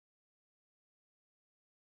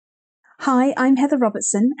Hi, I'm Heather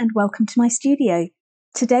Robertson and welcome to my studio.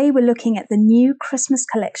 Today we're looking at the new Christmas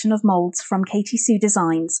collection of moulds from Katy Sue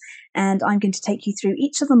Designs, and I'm going to take you through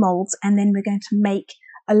each of the moulds and then we're going to make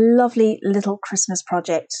a lovely little Christmas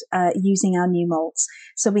project using our new moulds.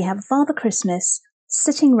 So we have Father Christmas,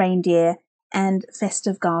 Sitting Reindeer and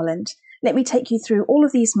Festive Garland. Let me take you through all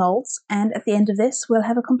of these moulds and at the end of this we'll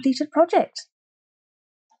have a completed project.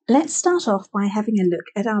 Let's start off by having a look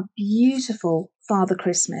at our beautiful Father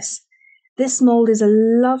Christmas. This mould is a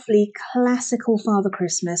lovely classical Father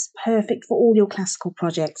Christmas, perfect for all your classical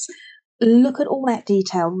projects. Look at all that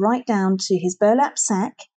detail, right down to his burlap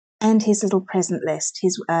sack and his little present list,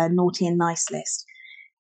 his naughty and nice list.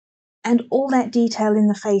 And all that detail in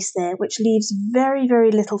the face there, which leaves very, very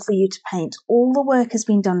little for you to paint. All the work has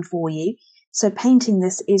been done for you, so painting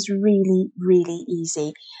this is really, really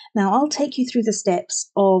easy. Now I'll take you through the steps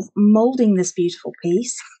of moulding this beautiful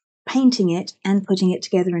piece, painting it and putting it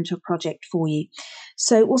together into a project for you.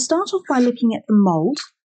 So we'll start off by looking at the mould.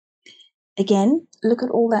 Again, look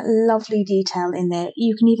at all that lovely detail in there.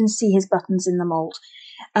 You can even see his buttons in the mould.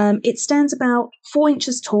 It stands about 4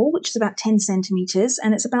 inches tall, which is about 10 centimetres,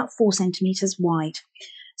 and it's about 4 centimetres wide.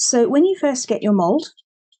 So when you first get your mould,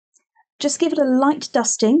 just give it a light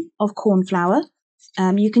dusting of corn flour.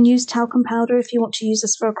 You can use talcum powder if you want to use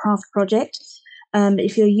this for a craft project.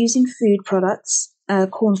 If you're using food products,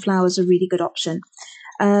 corn flour is a really good option.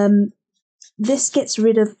 This gets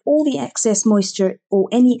rid of all the excess moisture or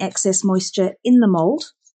any excess moisture in the mould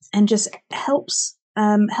and just helps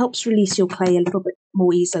release your clay a little bit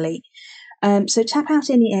more easily. So tap out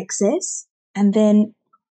any excess and then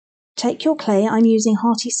take your clay. I'm using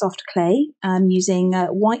Hearty Soft clay. I'm using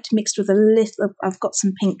white mixed with a little, I've got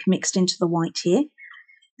some pink mixed into the white here.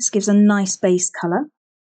 This gives a nice base colour.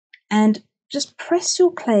 And just press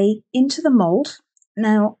your clay into the mould.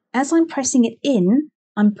 Now, as I'm pressing it in,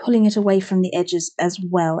 I'm pulling it away from the edges as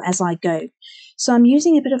well as I go. So I'm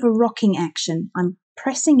using a bit of a rocking action. I'm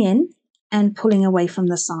pressing in and pulling away from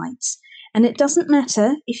the sides. And it doesn't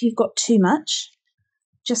matter if you've got too much.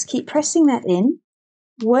 Just keep pressing that in,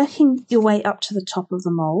 working your way up to the top of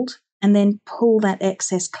the mould, and then pull that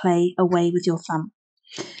excess clay away with your thumb.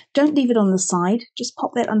 Don't leave it on the side. Just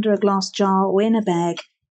pop that under a glass jar or in a bag,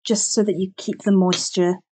 just so that you keep the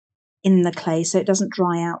moisture in the clay so it doesn't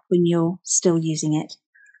dry out when you're still using it.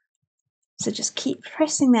 So just keep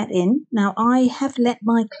pressing that in. Now I have let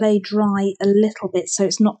my clay dry a little bit so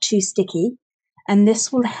it's not too sticky, and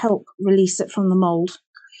this will help release it from the mould.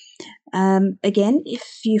 Again, if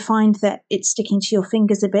you find that it's sticking to your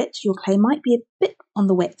fingers a bit, your clay might be a bit on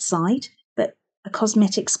the wet side, but a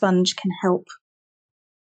cosmetic sponge can help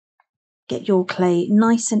get your clay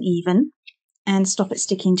nice and even and stop it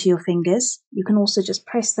sticking to your fingers. You can also just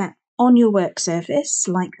press that on your work surface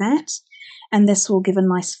like that, and this will give a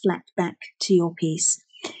nice flat back to your piece.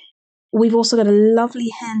 We've also got a lovely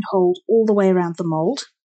handhold all the way around the mould,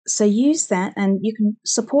 so use that, and you can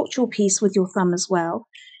support your piece with your thumb as well.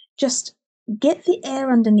 Just get the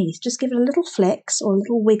air underneath, just give it a little flex or a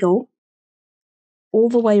little wiggle all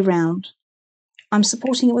the way round. I'm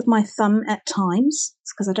supporting it with my thumb at times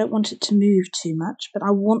because I don't want it to move too much, but I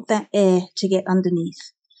want that air to get underneath.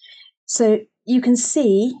 So you can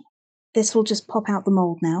see this will just pop out the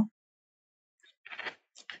mould now.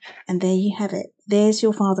 And there you have it. There's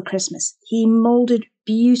your Father Christmas. He moulded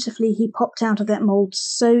beautifully. He popped out of that mould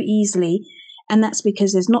so easily. And that's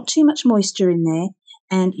because there's not too much moisture in there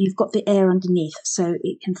and you've got the air underneath so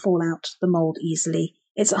it can fall out the mould easily.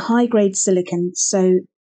 It's a high-grade silicone, so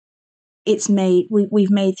it's made.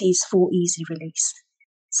 We've made these for easy release.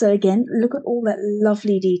 So again, look at all that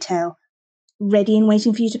lovely detail, ready and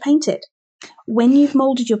waiting for you to paint it. When you've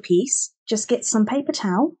moulded your piece, just get some paper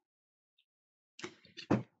towel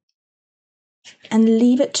and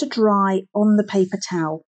leave it to dry on the paper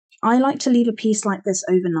towel. I like to leave a piece like this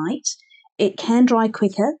overnight. It can dry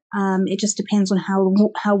quicker. It just depends on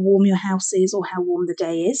how warm your house is or how warm the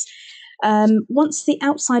day is. Once the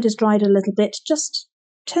outside has dried a little bit, just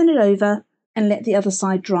turn it over and let the other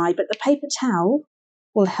side dry. But the paper towel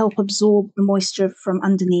will help absorb the moisture from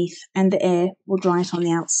underneath and the air will dry it on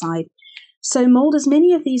the outside. So mould as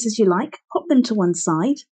many of these as you like, pop them to one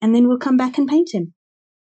side, and then we'll come back and paint him.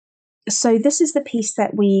 So this is the piece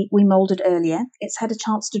that we moulded earlier. It's had a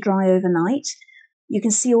chance to dry overnight. You can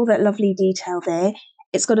see all that lovely detail there.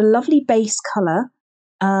 It's got a lovely base colour.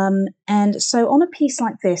 And so on a piece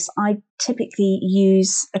like this, I typically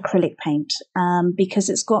use acrylic paint because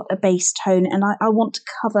it's got a base tone and I want to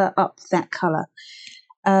cover up that colour.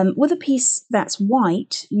 With a piece that's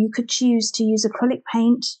white, you could choose to use acrylic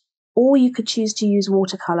paint or you could choose to use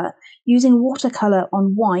watercolour. using watercolour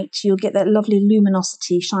on white, you'll get that lovely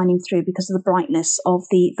luminosity shining through because of the brightness of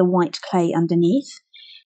the white clay underneath.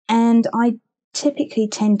 And I typically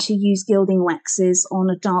tend to use gilding waxes on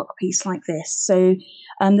a dark piece like this. So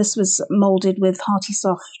this was moulded with Hearty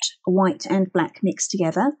Soft white and black mixed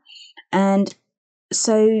together. And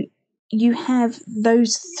so you have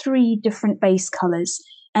those three different base colours,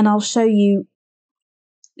 and I'll show you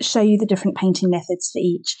the different painting methods for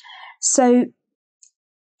each. So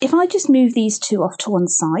if I just move these two off to one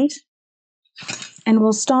side, and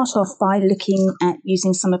we'll start off by looking at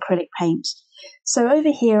using some acrylic paint. So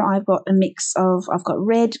over here I've got a mix of, I've got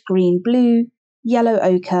red, green, blue, yellow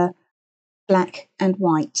ochre, black and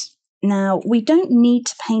white. Now we don't need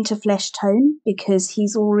to paint a flesh tone because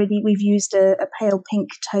we've used a pale pink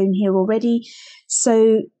tone here already.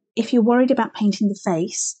 So if you're worried about painting the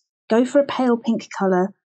face, go for a pale pink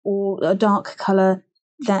colour or a dark colour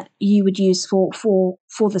that you would use for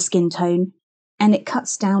the skin tone, and it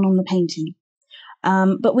cuts down on the painting.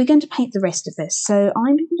 But we're going to paint the rest of this. So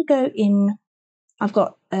I'm going to go in, I've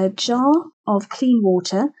got a jar of clean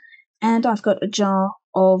water and I've got a jar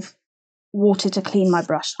of water to clean my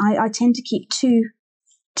brush. I tend to keep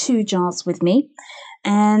two jars with me,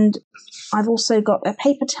 and I've also got a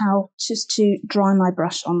paper towel just to dry my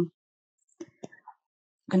brush on.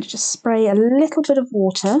 I'm going to just spray a little bit of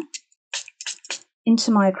water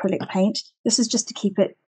into my acrylic paint. This is just to keep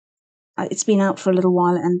it, it's been out for a little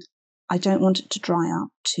while and I don't want it to dry out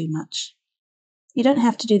too much. You don't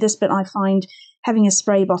have to do this, but I find having a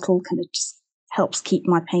spray bottle kind of just helps keep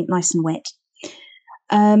my paint nice and wet.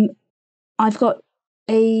 I've got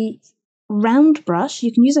a round brush.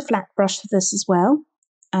 You can use a flat brush for this as well,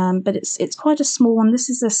 but it's quite a small one. This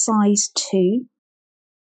is a size 2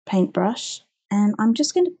 paintbrush, and I'm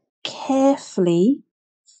just going to carefully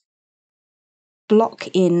block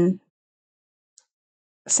in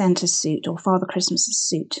Santa's suit, or Father Christmas's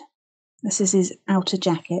suit. This is his outer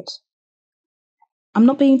jacket. I'm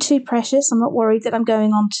not being too precious. I'm not worried that I'm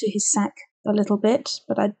going onto his sack a little bit,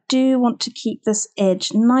 but I do want to keep this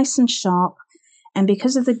edge nice and sharp, and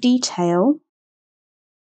because of the detail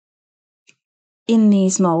in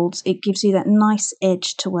these moulds, it gives you that nice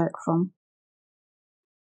edge to work from.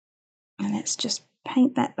 And let's just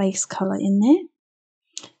paint that base colour in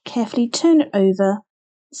there. Carefully turn it over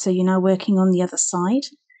so you're now working on the other side,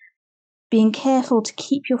 being careful to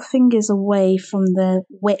keep your fingers away from the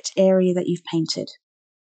wet area that you've painted.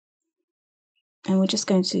 And we're just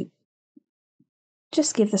going to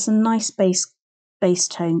just give this a nice base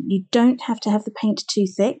tone. You don't have to have the paint too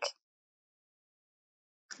thick.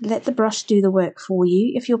 Let the brush do the work for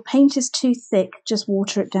you. If your paint is too thick, just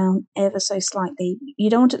water it down ever so slightly. You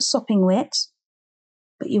don't want it sopping wet,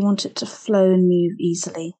 but you want it to flow and move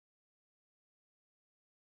easily.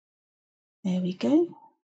 There we go.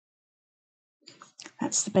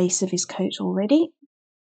 That's the base of his coat already.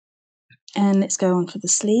 And let's go on for the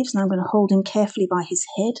sleeves. Now I'm going to hold him carefully by his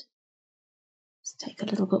head. Let's take a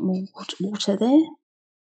little bit more water there.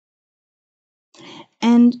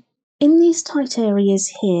 And in these tight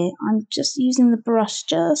areas here, I'm just using the brush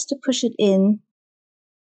just to push it in.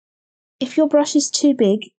 If your brush is too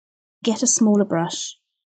big, get a smaller brush.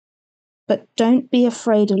 But don't be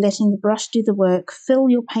afraid of letting the brush do the work. Fill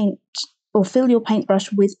your paintbrush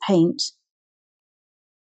with paint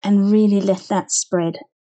and really let that spread.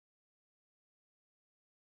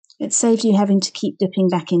 It saves you having to keep dipping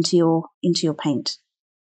back into your paint.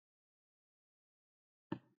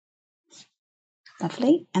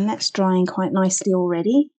 Lovely, and that's drying quite nicely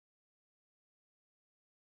already.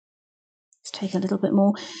 Let's take a little bit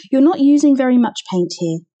more. You're not using very much paint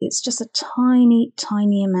here. It's just a tiny,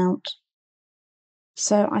 tiny amount.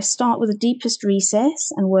 So I start with the deepest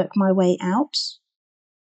recess and work my way out.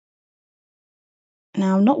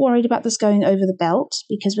 Now I'm not worried about this going over the belt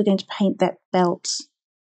because we're going to paint that belt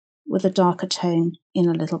with a darker tone in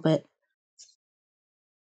a little bit.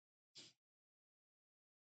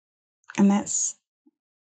 And that's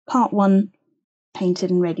part 1 painted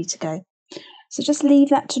and ready to go. So just leave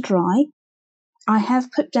that to dry. I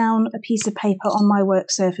have put down a piece of paper on my work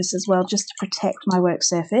surface as well, just to protect my work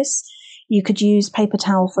surface. You could use paper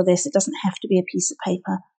towel for this. It doesn't have to be a piece of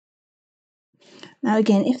paper. Now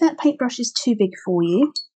again, if that paintbrush is too big for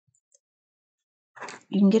you,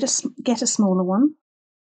 you can get a smaller one.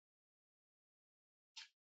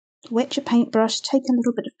 Wet your paintbrush, take a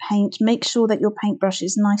little bit of paint, make sure that your paintbrush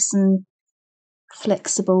is nice and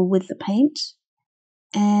flexible with the paint,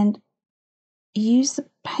 and use the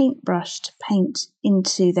paintbrush to paint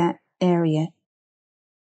into that area.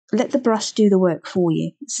 Let the brush do the work for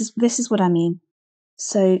you. This is what I mean.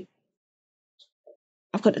 So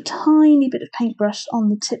I've got a tiny bit of paintbrush on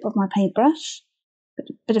the tip of my paintbrush,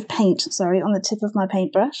 bit of paint, sorry, on the tip of my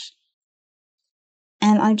paintbrush.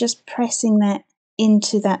 And I'm just pressing that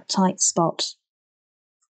into that tight spot.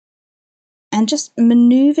 And just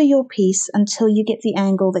maneuver your piece until you get the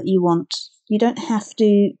angle that you want. You don't have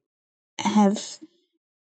to have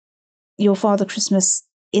your Father Christmas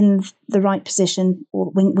in the right position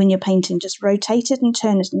or when you're painting. Just rotate it and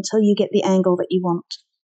turn it until you get the angle that you want.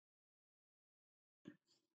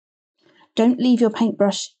 Don't leave your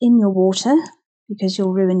paintbrush in your water because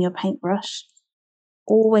you'll ruin your paintbrush.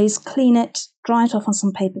 Always clean it, dry it off on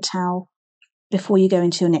some paper towel before you go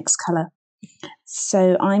into your next colour.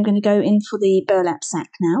 So I'm going to go in for the burlap sack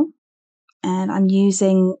now, and I'm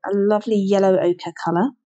using a lovely yellow ochre colour.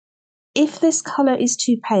 If this colour is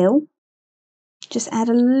too pale, just add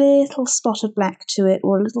a little spot of black to it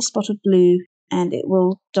or a little spot of blue and it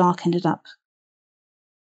will darken it up.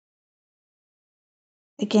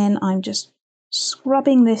 Again, I'm just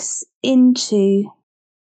scrubbing this into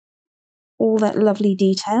all that lovely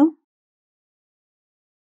detail.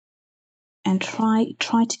 And try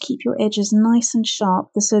to keep your edges nice and sharp.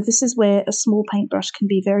 So this is where a small paintbrush can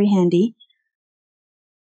be very handy.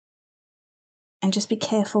 And just be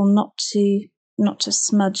careful not to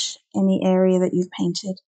smudge any area that you've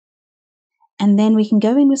painted. And then we can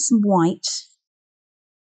go in with some white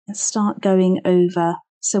and start going over.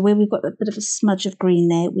 So where we've got a bit of a smudge of green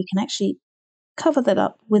there, we can actually cover that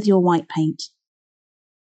up with your white paint.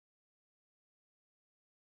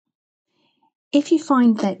 If you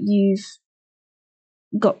find that you've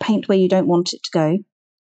got paint where you don't want it to go,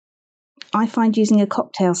 I find using a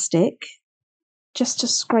cocktail stick just to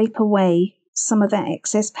scrape away some of that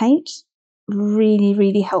excess paint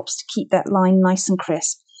really helps to keep that line nice and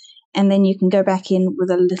crisp. And then you can go back in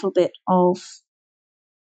with a little bit of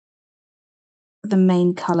the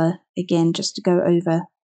main colour again, just to go over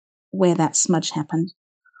where that smudge happened.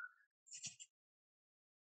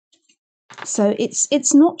 So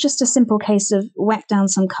it's not just a simple case of whack down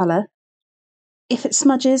some colour. If it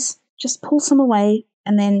smudges, just pull some away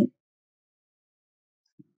and then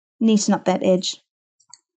neaten up that edge.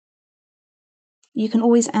 You can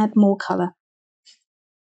always add more colour.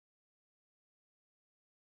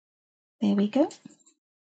 There we go.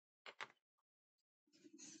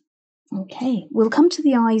 Okay, we'll come to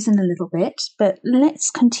the eyes in a little bit, but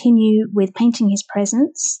let's continue with painting his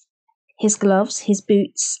presents, his gloves, his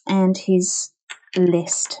boots, and his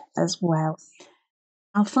list as well.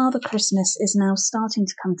 Our Father Christmas is now starting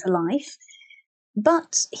to come to life,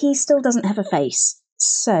 but he still doesn't have a face.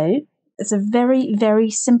 So it's a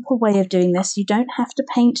very simple way of doing this. You don't have to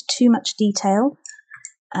paint too much detail.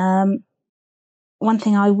 One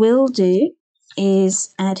thing I will do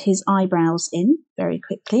is add his eyebrows in very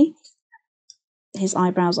quickly. His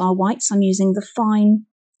eyebrows are white, so I'm using the fine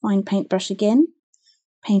paintbrush again,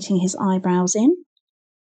 painting his eyebrows in.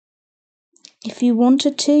 If you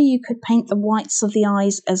wanted to, you could paint the whites of the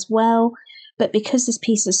eyes as well, but because this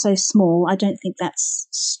piece is so small, I don't think that's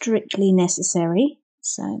strictly necessary.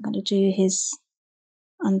 So I'm going to do his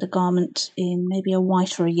undergarment in maybe a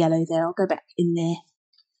white or a yellow there. I'll go back in there.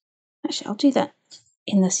 Actually, I'll do that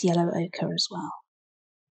in this yellow ochre as well.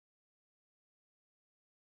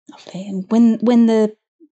 Lovely. And when the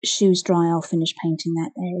shoes dry, I'll finish painting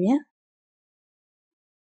that area.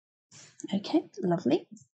 Okay, lovely.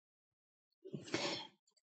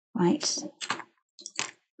 Right.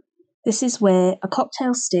 This is where a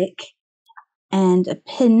cocktail stick and a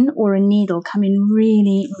pin or a needle come in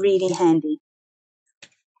really handy.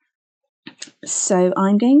 So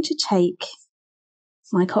I'm going to take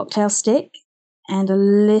my cocktail stick and a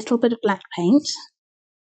little bit of black paint.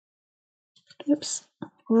 Oops.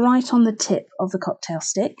 Right on the tip of the cocktail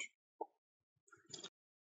stick.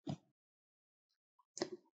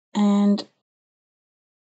 And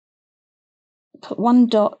put one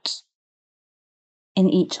dot in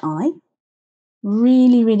each eye.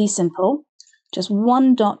 Really simple. Just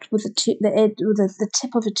one dot with the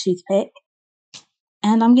tip of a toothpick.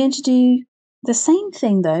 And I'm going to do the same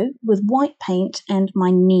thing though with white paint and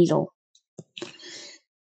my needle.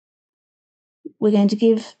 We're going to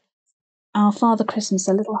give our Father Christmas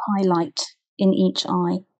a little highlight in each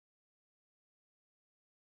eye.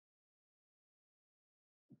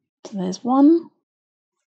 So there's one.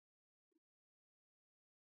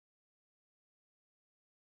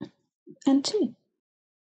 And two.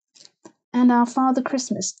 And our Father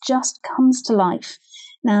Christmas just comes to life.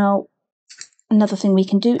 Now, another thing we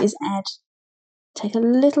can do is take a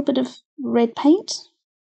little bit of red paint,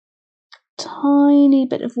 tiny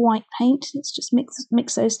bit of white paint. Let's just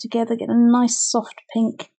mix those together, get a nice soft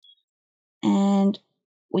pink, and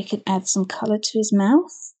We could add some colour to his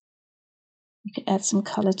mouth. We could add some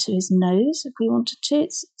colour to his nose if we wanted to.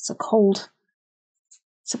 It's a cold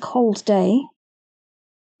day.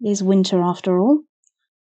 It is winter after all.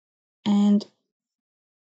 And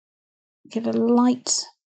give a light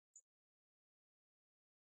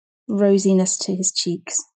rosiness to his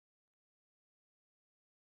cheeks.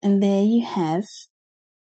 And there you have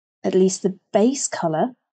at least the base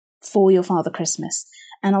colour for your Father Christmas.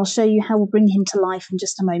 And I'll show you how we'll bring him to life in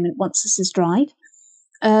just a moment once this is dried.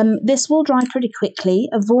 This will dry pretty quickly.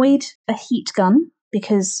 Avoid a heat gun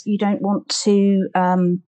because you don't want to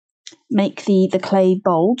make the clay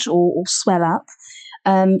bulge or swell up.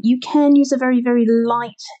 You can use a very, very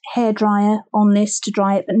light hairdryer on this to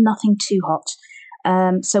dry it, but nothing too hot.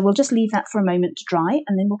 So we'll just leave that for a moment to dry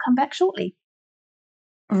and then we'll come back shortly.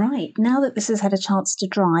 Right, now that this has had a chance to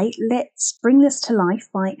dry, let's bring this to life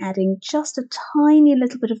by adding just a tiny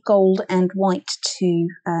little bit of gold and white to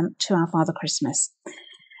our Father Christmas.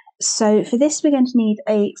 So for this, we're going to need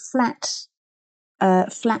a flat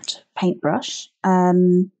paintbrush.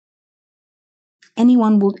 Any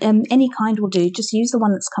kind will do. Just use the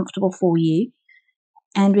one that's comfortable for you.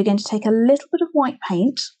 And we're going to take a little bit of white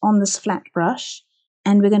paint on this flat brush,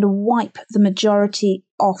 and we're going to wipe the majority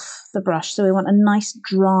off the brush. So we want a nice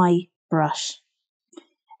dry brush.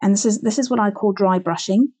 And this is what I call dry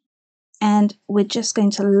brushing. And we're just going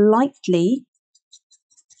to lightly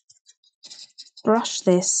brush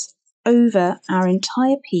this over our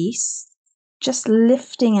entire piece, just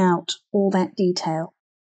lifting out all that detail.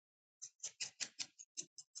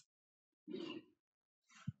 You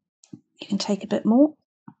can take a bit more.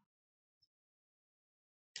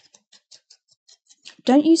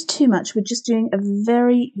 Don't use too much. We're just doing a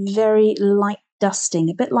very, very light dusting,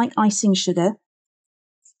 a bit like icing sugar.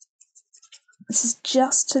 This is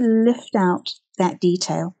just to lift out that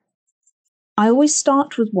detail. I always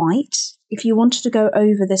start with white. If you wanted to go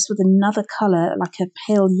over this with another colour, like a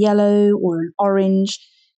pale yellow or an orange,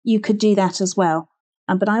 you could do that as well.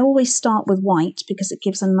 But I always start with white because it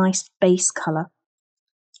gives a nice base colour.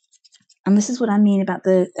 And this is what I mean about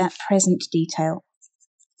that present detail.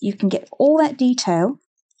 You can get all that detail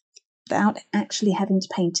without actually having to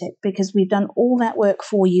paint it because we've done all that work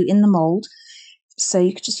for you in the mould. So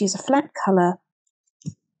you could just use a flat colour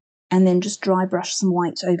and then just dry brush some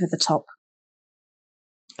white over the top.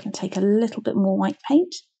 I'm going to take a little bit more white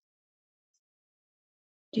paint.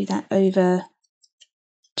 Do that over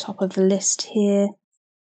top of the list here,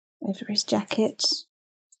 over his jacket.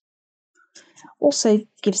 Also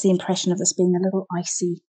gives the impression of this being a little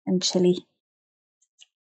icy and chilly.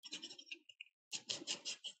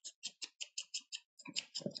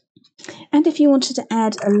 And if you wanted to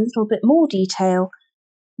add a little bit more detail,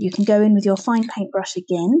 you can go in with your fine paintbrush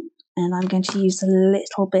again, and I'm going to use a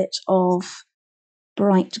little bit of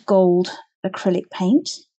bright gold acrylic paint.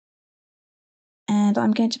 And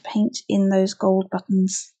I'm going to paint in those gold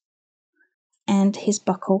buttons and his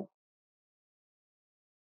buckle.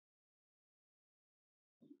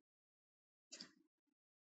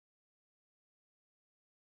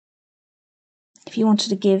 If you wanted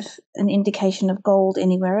to give an indication of gold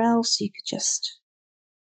anywhere else, you could just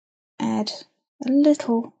add a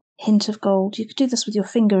little hint of gold. You could do this with your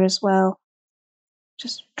finger as well.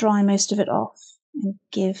 Just dry most of it off and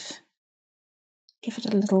give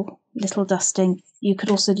it a little dusting. You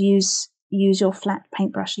could also use your flat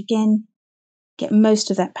paintbrush again. Get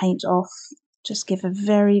most of that paint off. Just give a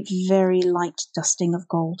very, very light dusting of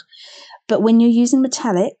gold. But when you're using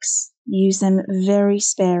metallics, use them very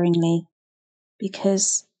sparingly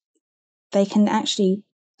because they can actually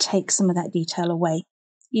take some of that detail away.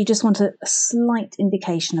 You just want a slight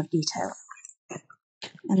indication of detail.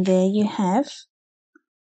 And there you have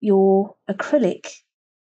your acrylic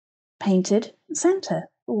painted Santa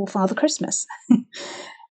or Father Christmas.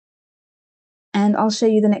 And I'll show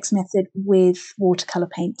you the next method with watercolour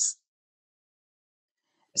paints.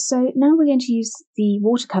 So now we're going to use the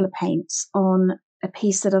watercolour paints on a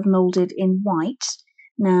piece that I've moulded in white.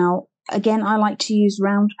 Now, again, I like to use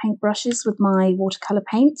round paintbrushes with my watercolour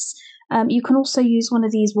paints. You can also use one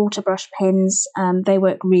of these water brush pens. They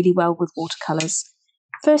work really well with watercolours.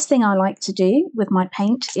 First thing I like to do with my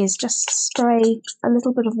paint is just spray a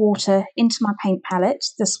little bit of water into my paint palette.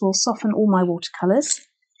 This will soften all my watercolours.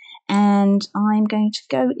 And I'm going to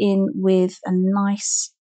go in with a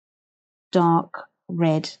nice dark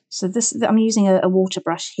red. So I'm using a water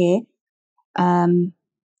brush here. You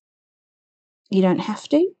don't have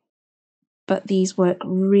to, but these work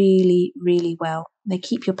really, really well. They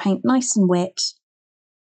keep your paint nice and wet.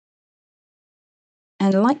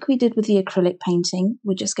 And like we did with the acrylic painting,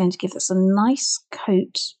 we're just going to give this a nice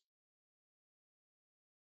coat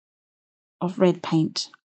of red paint.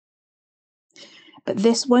 But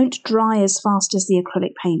this won't dry as fast as the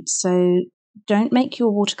acrylic paint, so don't make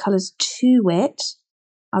your watercolours too wet,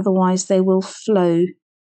 otherwise they will flow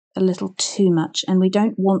a little too much, and we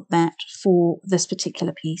don't want that for this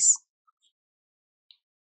particular piece.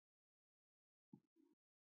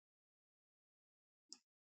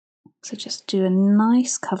 So just do a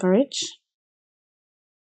nice coverage.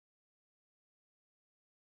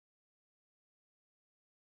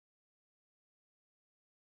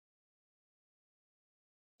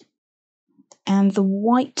 And the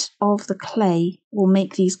white of the clay will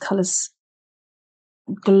make these colours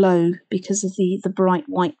glow because of the bright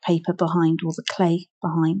white paper behind, or the clay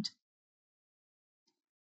behind.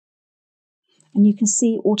 And you can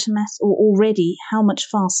see already how much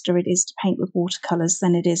faster it is to paint with watercolours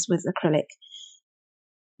than it is with acrylic,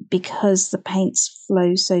 because the paints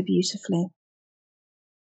flow so beautifully.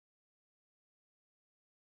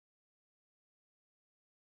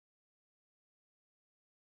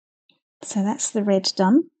 So that's the red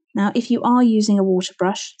done. Now, if you are using a water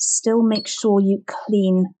brush, still make sure you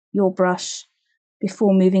clean your brush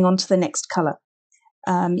before moving on to the next colour.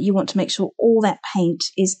 You want to make sure all that paint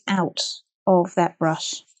is out of that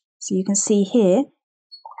brush. So you can see here,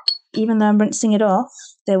 even though I'm rinsing it off,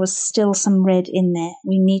 there was still some red in there.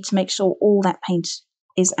 We need to make sure all that paint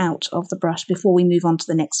is out of the brush before we move on to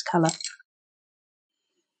the next colour.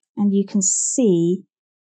 And you can see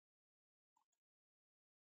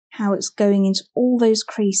how it's going into all those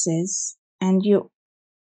creases, and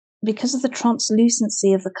because of the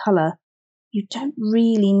translucency of the colour, you don't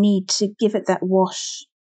really need to give it that wash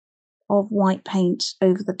of white paint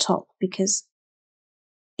over the top, because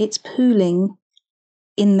it's pooling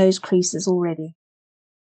in those creases already.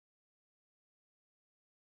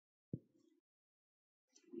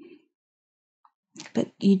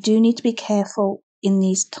 But you do need to be careful in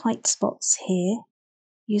these tight spots here.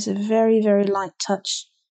 Use a very, very light touch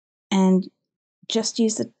and just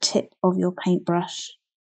use the tip of your paintbrush.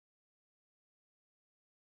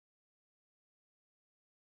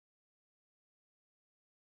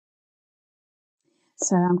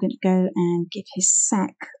 So I'm going to go and give his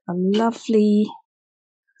sack a lovely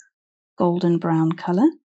golden brown colour.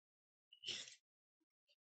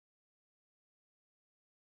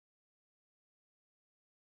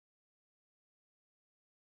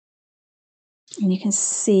 And you can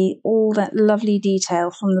see all that lovely detail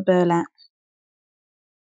from the burlap.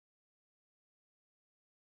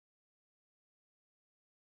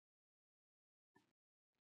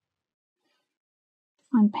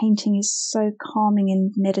 And painting is so calming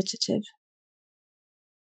and meditative.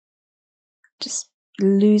 Just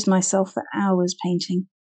lose myself for hours painting.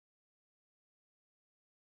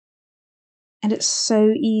 And it's so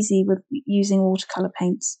easy with using watercolour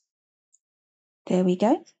paints. There we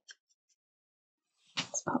go.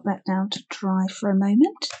 Let's pop that down to dry for a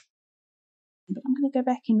moment. But I'm going to go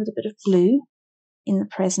back in with a bit of blue in the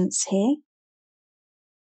presence here.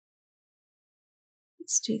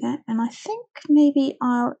 Let's do that. And I think maybe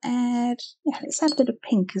I'll add, let's add a bit of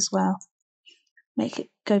pink as well. Make it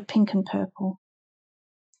go pink and purple.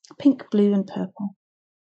 Pink, blue and purple.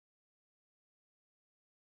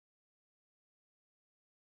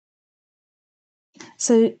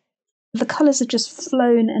 So the colours have just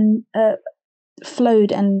flowed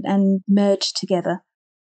and merged together.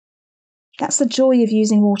 That's the joy of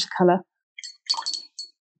using watercolour.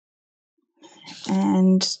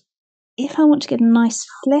 And if I want to get a nice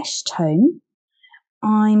flesh tone,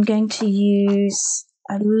 I'm going to use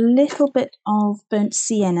a little bit of burnt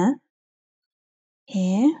sienna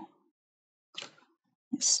here.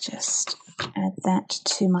 Let's just add that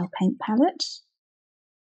to my paint palette.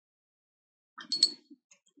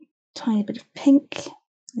 Tiny bit of pink.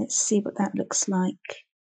 Let's see what that looks like.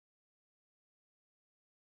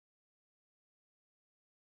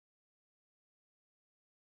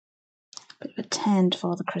 Bit of a tanned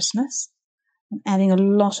Father Christmas. I'm adding a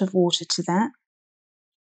lot of water to that.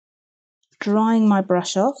 Drying my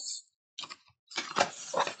brush off.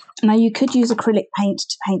 Now you could use acrylic paint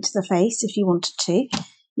to paint the face if you wanted to.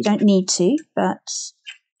 You don't need to, but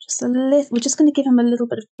just a little. We're just going to give him a little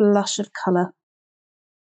bit of blush of colour.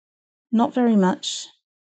 Not very much.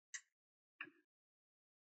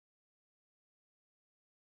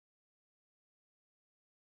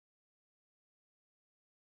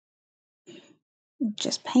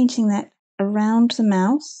 Just painting that around the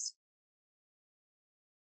mouth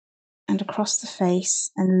and across the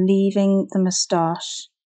face, and leaving the moustache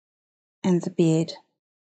and the beard.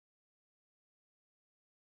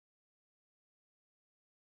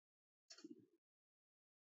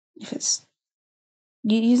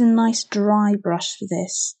 You use a nice dry brush for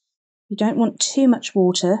this. You don't want too much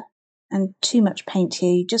water and too much paint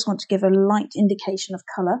here. You just want to give a light indication of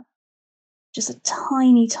colour. Just a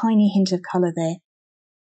tiny, tiny hint of colour there.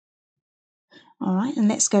 All right, and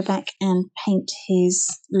let's go back and paint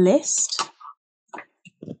his list.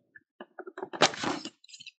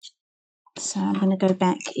 So I'm going to go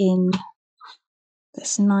back in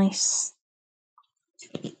this nice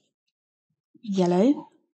yellow.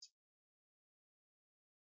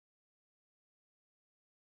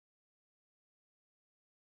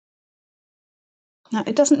 Now,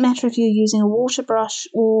 it doesn't matter if you're using a water brush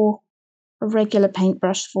or a regular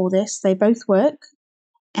paintbrush for this. They both work,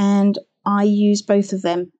 and I use both of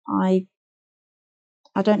them. I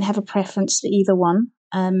don't have a preference for either one.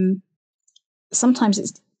 Sometimes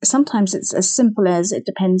it's as simple as it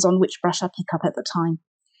depends on which brush I pick up at the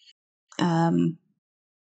time.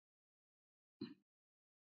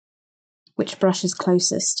 Which brush is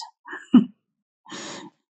closest.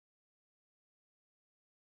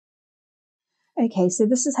 Okay, so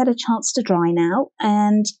this has had a chance to dry now,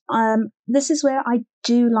 and this is where I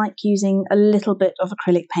do like using a little bit of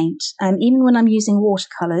acrylic paint. Even when I'm using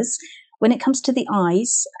watercolours, when it comes to the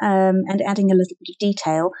eyes and adding a little bit of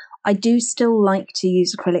detail, I do still like to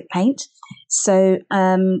use acrylic paint. So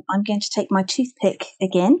I'm going to take my toothpick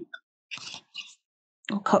again,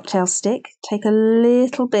 or cocktail stick, take a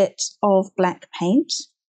little bit of black paint,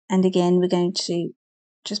 and again we're going to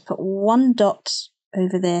just put one dot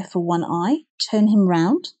over there for one eye, turn him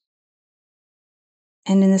round,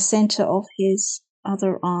 and in the centre of his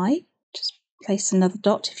other eye, just place another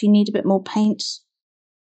dot. If you need a bit more paint,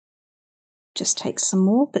 just take some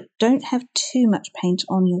more, but don't have too much paint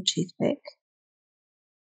on your toothpick.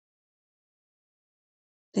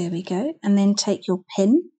 There we go. And then take your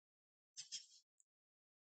pin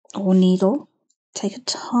or needle, take a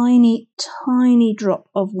tiny, tiny drop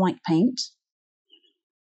of white paint,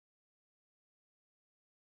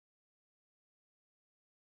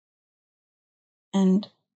 and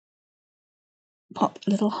pop a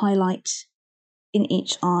little highlight in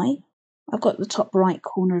each eye. I've got the top right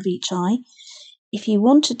corner of each eye. If you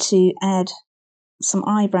wanted to add some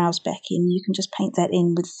eyebrows back in, you can just paint that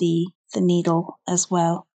in with the needle as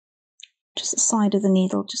well. Just the side of the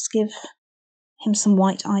needle, just give him some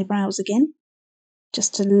white eyebrows again,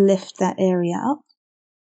 just to lift that area up.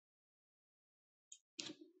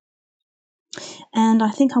 And I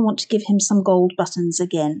think I want to give him some gold buttons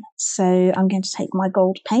again. So I'm going to take my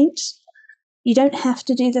gold paint. You don't have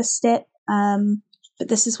to do this step, but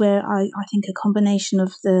this is where I think a combination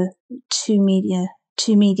of the two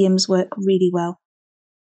mediums work really well.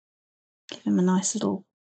 Give him a nice little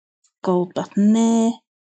gold button there,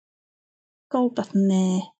 gold button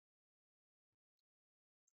there,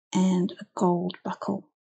 and a gold buckle.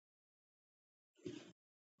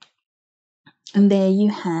 And there you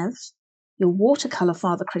have your watercolour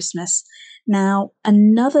Father Christmas. Now,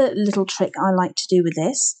 another little trick I like to do with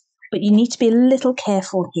this, but you need to be a little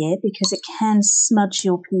careful here because it can smudge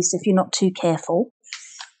your piece if you're not too careful.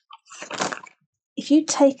 If you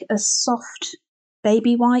take a soft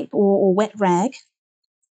baby wipe or wet rag,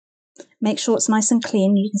 make sure it's nice and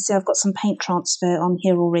clean. You can see I've got some paint transfer on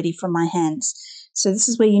here already from my hands. So this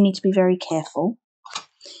is where you need to be very careful.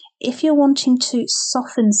 If you're wanting to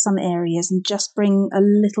soften some areas and just bring a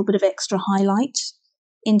little bit of extra highlight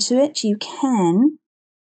into it, you can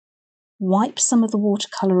wipe some of the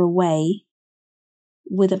watercolour away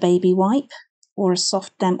with a baby wipe or a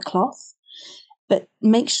soft damp cloth, but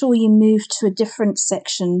make sure you move to a different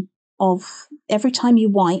section of, every time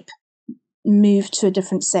you wipe, move to a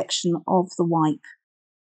different section of the wipe,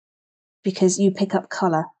 because you pick up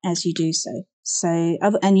colour as you do so.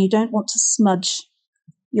 And you don't want to smudge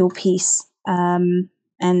your piece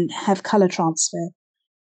and have colour transfer.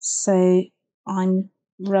 So I'm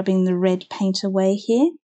rubbing the red paint away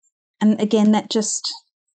here. And again, that just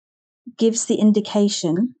gives the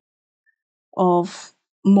indication of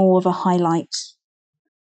more of a highlight.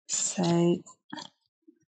 So again,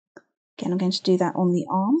 I'm going to do that on the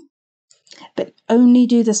arm, but only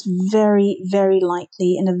do this very, very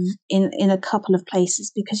lightly in a couple of places,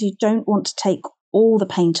 because you don't want to take all the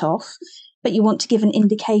paint off, but you want to give an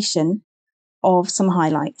indication of some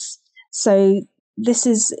highlights. So this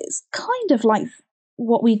is kind of like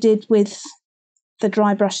what we did with the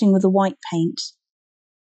dry brushing with the white paint,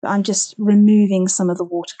 but I'm just removing some of the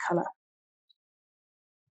watercolour.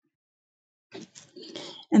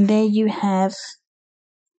 And there you have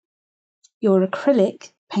your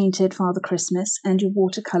acrylic painted Father Christmas and your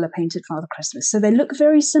watercolour painted Father Christmas. So they look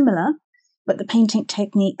very similar, but the painting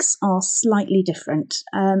techniques are slightly different,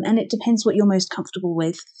 and it depends what you're most comfortable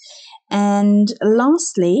with. And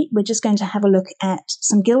lastly, we're just going to have a look at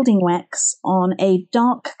some gilding wax on a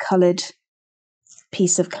dark coloured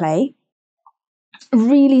piece of clay.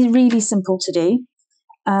 Really, really simple to do.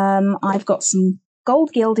 I've got some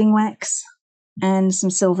gold gilding wax and some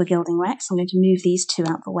silver gilding wax. I'm going to move these two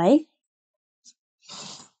out the way.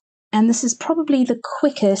 And this is probably the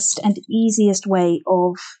quickest and easiest way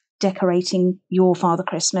of decorating your Father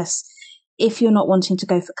Christmas if you're not wanting to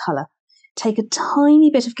go for colour. Take a tiny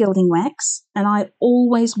bit of gilding wax, and I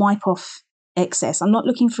always wipe off excess. I'm not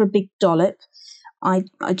looking for a big dollop. I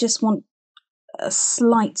just want a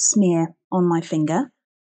slight smear on my finger.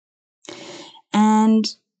 And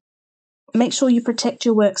make sure you protect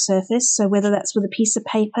your work surface, so whether that's with a piece of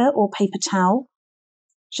paper or paper towel,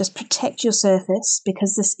 just protect your surface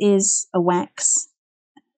because this is a wax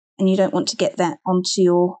and you don't want to get that onto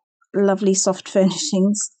your lovely soft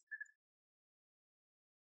furnishings.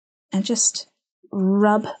 And just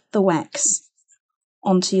rub the wax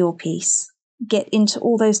onto your piece. Get into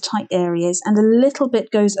all those tight areas, and a little bit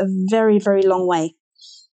goes a very, very long way.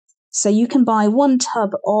 So you can buy 1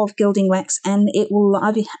 tub of gilding wax and it will,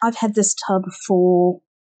 I've had this tub for,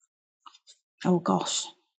 oh gosh,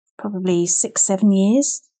 probably 6-7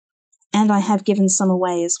 years. And I have given some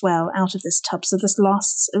away as well out of this tub. So this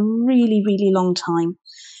lasts a really, really long time.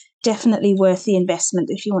 Definitely worth the investment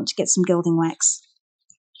if you want to get some gilding wax.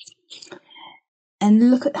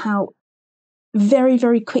 And look at how very,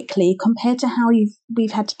 very quickly, compared to how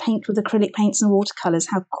we've had to paint with acrylic paints and watercolours,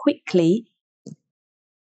 how quickly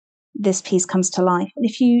this piece comes to life. And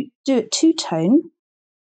if you do it two-tone,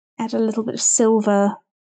 add a little bit of silver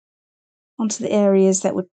onto the areas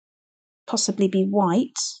that would possibly be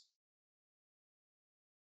white,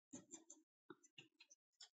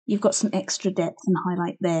 you've got some extra depth and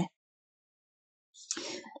highlight there.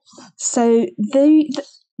 So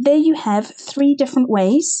there you have 3 different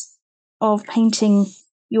ways of painting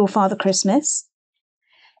your Father Christmas.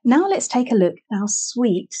 Now let's take a look at our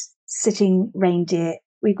sweet sitting reindeer.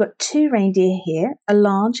 We've got 2 reindeer here, a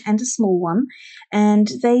large and a small one, and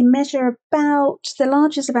they measure about, the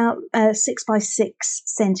large is about 6 by 6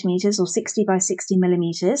 centimetres or 60 by 60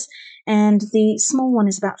 millimetres, and the small one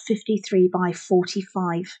is about 53 by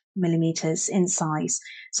 45 millimetres in size.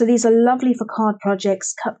 So these are lovely for card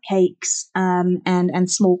projects, cupcakes,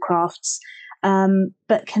 and small crafts,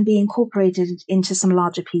 but can be incorporated into some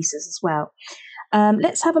larger pieces as well.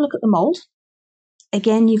 Let's have a look at the mould.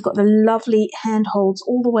 Again, you've got the lovely handholds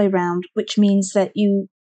all the way around, which means that you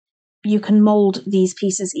can mould these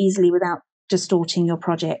pieces easily without distorting your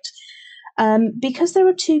project. Because there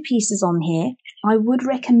are 2 pieces on here, I would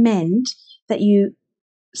recommend that you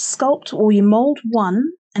sculpt or you mould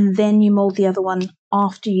one and then you mould the other one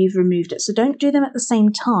after you've removed it. So don't do them at the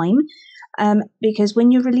same time, because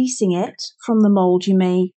when you're releasing it from the mould, you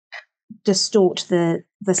may distort the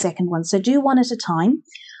second one. So do one at a time.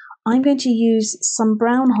 I'm going to use some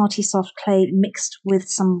brown hearty soft clay mixed with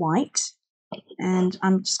some white, and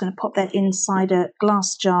I'm just going to pop that inside a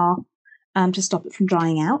glass jar to stop it from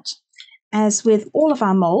drying out. As with all of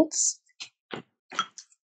our moulds,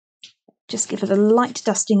 just give it a light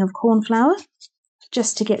dusting of corn flour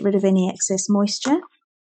just to get rid of any excess moisture,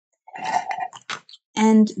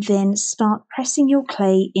 and then start pressing your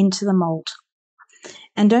clay into the mould.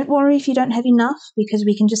 And don't worry if you don't have enough, because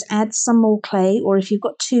we can just add some more clay, or if you've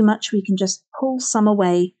got too much, we can just pull some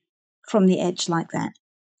away from the edge like that.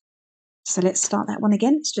 So let's start that one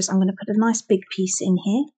again. It's just, I'm going to put a nice big piece in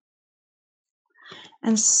here.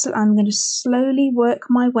 And so I'm going to slowly work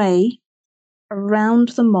my way around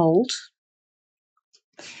the mould.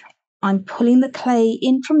 I'm pulling the clay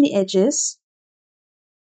in from the edges,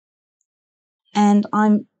 and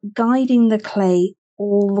I'm guiding the clay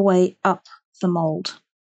all the way up the mould.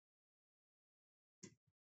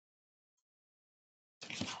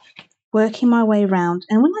 Working my way around,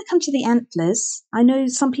 and when I come to the antlers, I know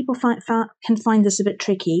some people can find this a bit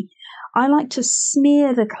tricky. I like to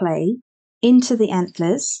smear the clay into the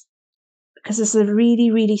antlers because it's a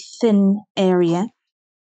really, really thin area.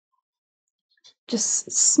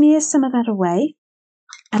 Just smear some of that away,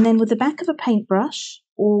 and then with the back of a paintbrush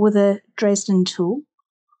or with a Dresden tool,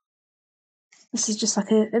 this is just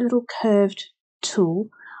like a little curved tool,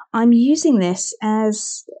 I'm using this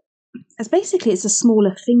as basically it's a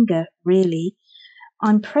smaller finger, really.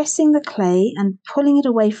 I'm pressing the clay and pulling it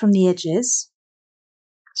away from the edges,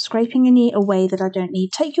 scraping any away that I don't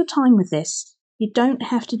need. Take your time with this. You don't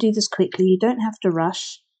have to do this quickly. You don't have to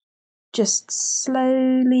rush. Just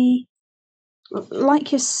slowly,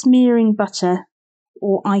 like you're smearing butter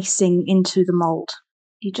or icing into the mould.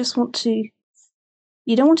 You just want to,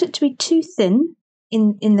 you don't want it to be too thin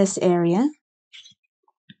in this area.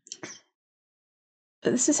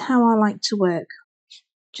 But this is how I like to work.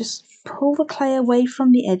 Just pull the clay away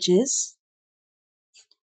from the edges.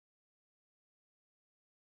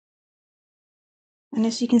 And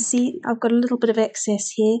as you can see, I've got a little bit of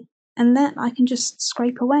excess here, and that I can just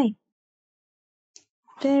scrape away.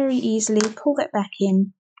 Very easily pull that back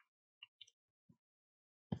in.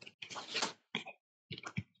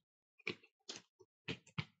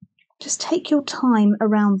 Just take your time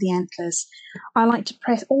around the antlers. I like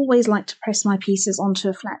to always like to press my pieces onto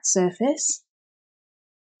a flat surface,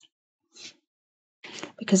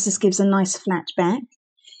 because this gives a nice flat back.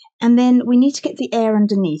 And then we need to get the air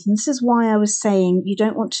underneath. And this is why I was saying you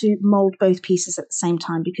don't want to mould both pieces at the same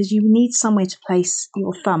time, because you need somewhere to place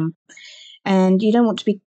your thumb. And you don't want to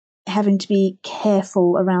be having to be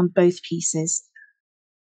careful around both pieces.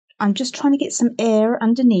 I'm just trying to get some air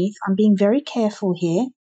underneath. I'm being very careful here.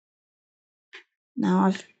 Now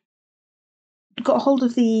I've got hold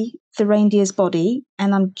of the reindeer's body,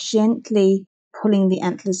 and I'm gently pulling the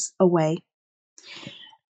antlers away.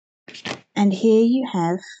 And here you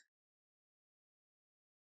have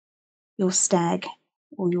your stag,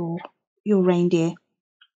 or your reindeer.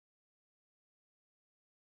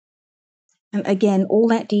 And again, all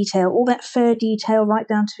that detail, all that fur detail right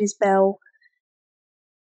down to his bell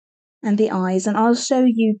and the eyes. And I'll show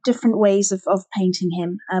you different ways of painting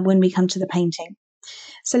him when we come to the painting.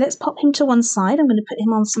 So let's pop him to one side. I'm going to put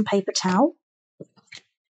him on some paper towel,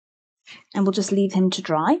 and we'll just leave him to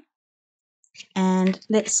dry. And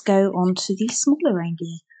let's go on to the smaller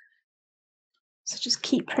reindeer. So just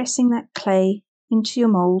keep pressing that clay into your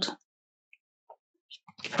mould.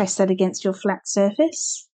 Press that against your flat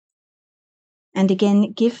surface. And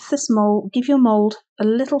again, give your mould a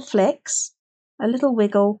little flex, a little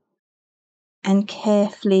wiggle, and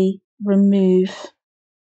carefully remove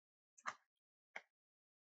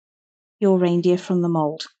your reindeer from the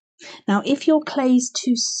mould. Now, if your clay is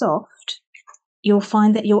too soft, you'll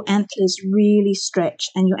find that your antlers really stretch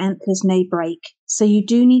and your antlers may break. So you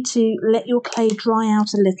do need to let your clay dry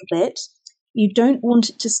out a little bit. You don't want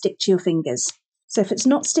it to stick to your fingers. So if it's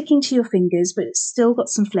not sticking to your fingers, but it's still got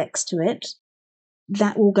some flex to it,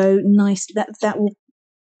 that will go nice. That will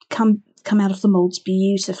come out of the moulds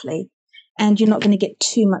beautifully. And you're not going to get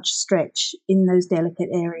too much stretch in those delicate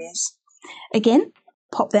areas. Again,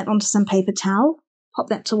 pop that onto some paper towel, pop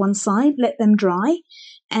that to one side, let them dry,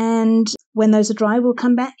 and when those are dry, we'll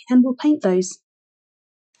come back and we'll paint those.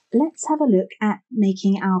 Let's have a look at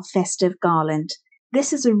making our festive garland.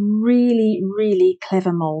 This is a really, really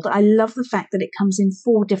clever mould. I love the fact that it comes in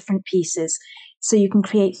 4 different pieces, so you can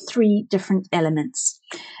create 3 different elements.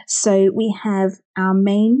 So we have our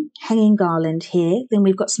main hanging garland here, then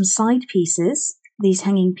we've got some side pieces, these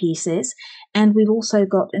hanging pieces, and we've also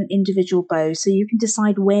got an individual bow. So you can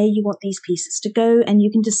decide where you want these pieces to go, and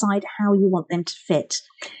you can decide how you want them to fit.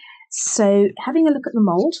 So having a look at the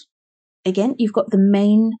mould, again, you've got the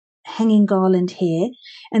main hanging garland here,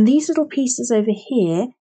 and these little pieces over here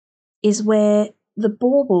is where the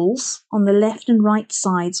baubles on the left and right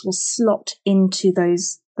sides will slot into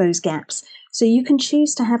those gaps. So you can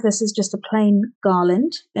choose to have this as just a plain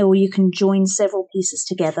garland, or you can join several pieces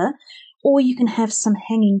together, or you can have some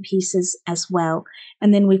hanging pieces as well.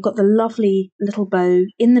 And then we've got the lovely little bow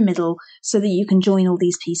in the middle so that you can join all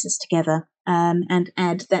these pieces together and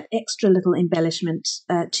add that extra little embellishment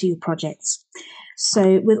to your projects.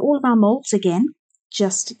 So with all of our moulds, again,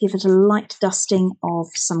 just give it a light dusting of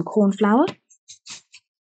some corn flour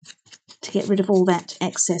to get rid of all that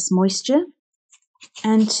excess moisture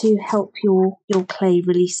and to help your clay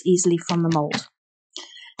release easily from the mould.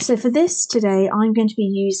 So for this today, I'm going to be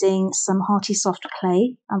using some Hearty Soft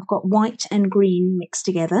clay. I've got white and green mixed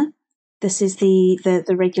together. This is the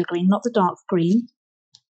regular green, not the dark green.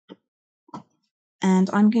 And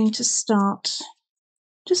I'm going to start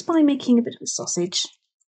just by making a bit of a sausage,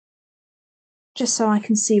 just so I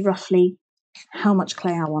can see roughly how much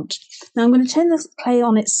clay I want. Now I'm going to turn the clay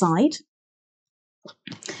on its side,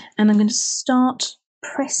 and I'm going to start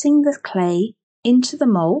pressing the clay into the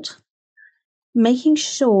mould, making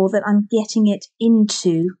sure that I'm getting it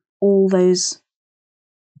into all those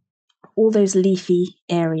leafy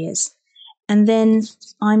areas. And then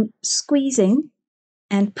I'm squeezing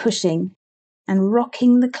and pushing and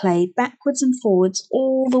rocking the clay backwards and forwards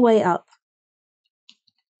all the way up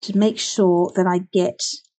to make sure that I get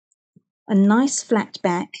a nice flat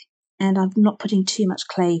back and I'm not putting too much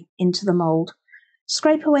clay into the mould.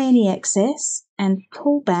 Scrape away any excess and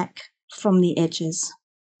pull back from the edges.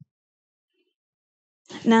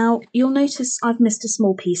 Now you'll notice I've missed a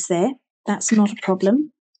small piece there. That's not a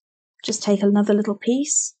problem. Just take another little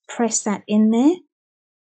piece, press that in there,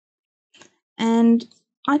 and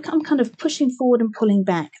I'm kind of pushing forward and pulling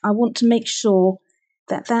back. I want to make sure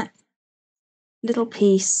that that little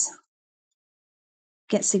piece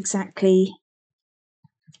gets exactly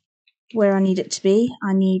where I need it to be.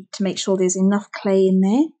 I need to make sure there's enough clay in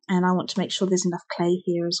there, and I want to make sure there's enough clay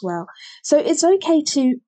here as well. So it's okay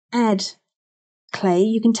to add clay.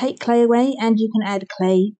 You can take clay away and you can add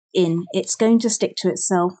clay in. It's going to stick to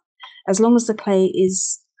itself as long as the clay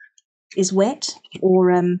is wet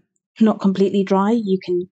or not completely dry. You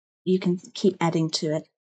can keep adding to it.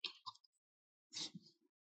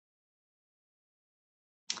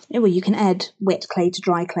 Well, you can add wet clay to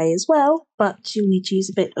dry clay as well, but you'll need to use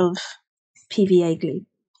a bit of PVA glue.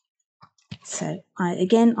 So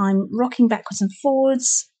I'm rocking backwards and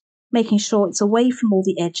forwards, making sure it's away from all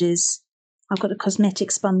the edges. I've got a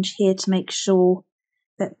cosmetic sponge here to make sure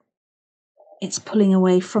that it's pulling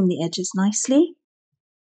away from the edges nicely.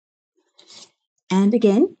 And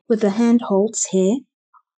again, with the hand holds here,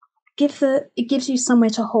 it gives you somewhere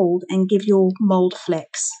to hold and give your mould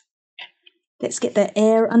flex. Let's get the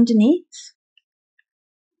air underneath.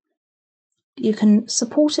 You can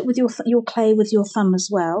support it with your clay with your thumb as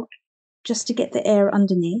well, just to get the air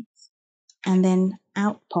underneath, and then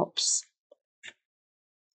out pops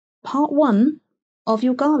part one of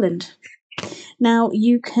your garland. Now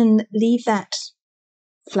you can leave that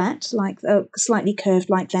flat, like slightly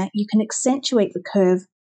curved like that. You can accentuate the curve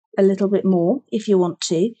a little bit more if you want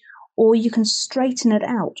to, or you can straighten it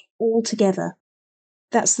out altogether.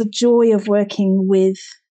 That's the joy of working with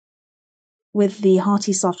the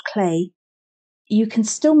Hearty Soft clay. You can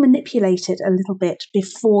still manipulate it a little bit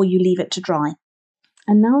before you leave it to dry.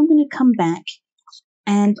 And now I'm going to come back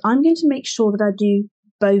and I'm going to make sure that I do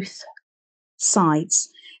both sides.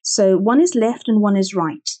 So one is left and one is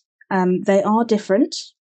right. They are different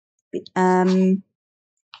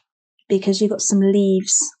because you've got some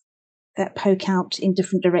leaves that poke out in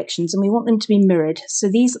different directions and we want them to be mirrored. So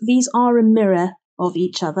these are a mirror of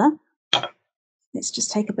each other. Let's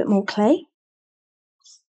just take a bit more clay.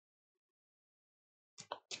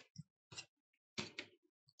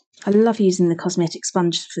 I love using the cosmetic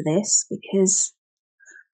sponge for this because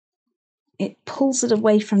it pulls it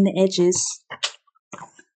away from the edges.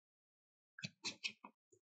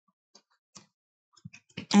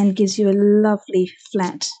 And gives you a lovely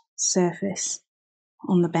flat surface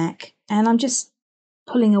on the back. And I'm just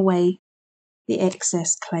pulling away the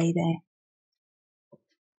excess clay there.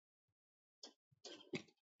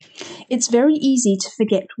 It's very easy to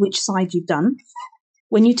forget which side you've done.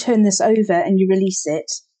 When you turn this over and you release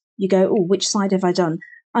it, you go, oh, which side have I done?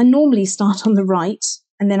 I normally start on the right,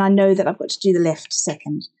 and then I know that I've got to do the left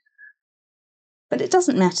second. But it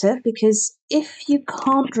doesn't matter, because if you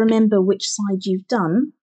can't remember which side you've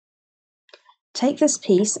done, take this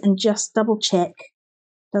piece and just double check.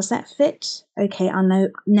 Does that fit? Okay, I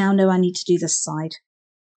now know I need to do this side.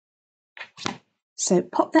 So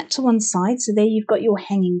pop that to one side. So there you've got your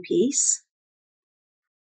hanging piece.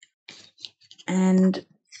 And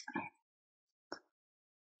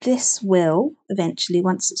this will eventually,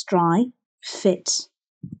 once it's dry, fit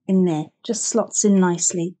in there. Just slots in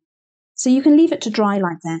nicely. So you can leave it to dry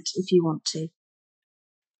like that if you want to.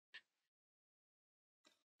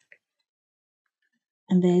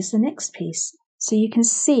 And there's the next piece. So you can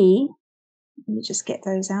see, let me just get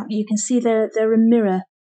those out. You can see they're a mirror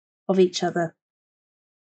of each other.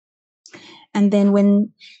 And then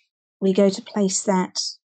when we go to place that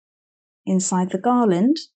inside the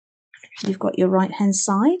garland, you've got your right hand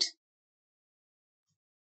side.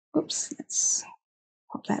 Oops, let's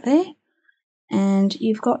pop that there. And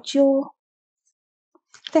you've got your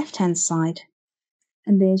left hand side.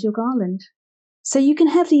 And there's your garland. So you can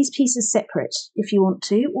have these pieces separate if you want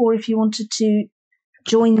to, or if you wanted to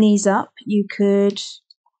join these up, you could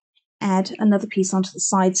add another piece onto the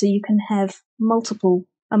side so you can have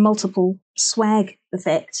a multiple swag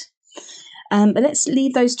effect. But let's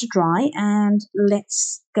leave those to dry and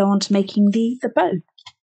let's go on to making the bow.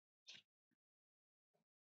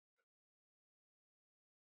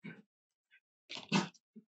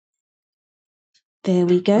 There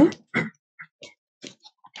we go.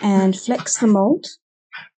 And flex the mould.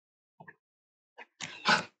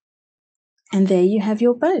 And there you have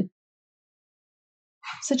your bow.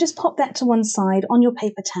 So just pop that to one side on your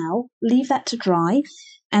paper towel, leave that to dry,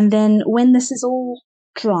 and then when this is all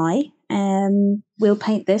dry, we'll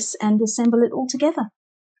paint this and assemble it all together.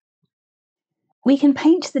 We can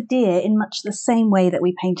paint the deer in much the same way that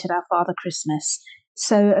we painted our Father Christmas.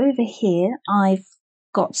 So over here, I've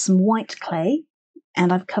got some white clay,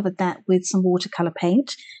 and I've covered that with some watercolour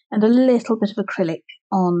paint and a little bit of acrylic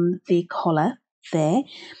on the collar there.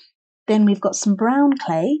 Then we've got some brown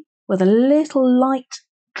clay with a little light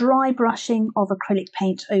dry brushing of acrylic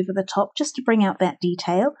paint over the top just to bring out that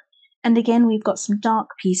detail. And again, we've got some dark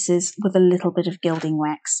pieces with a little bit of gilding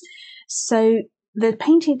wax. So the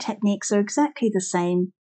painting techniques are exactly the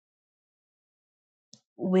same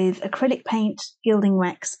with acrylic paint, gilding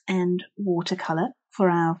wax, and watercolour for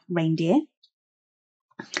our reindeer.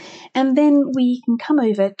 And then we can come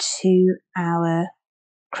over to our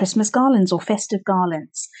Christmas garlands or festive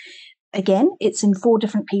garlands. Again, it's in 4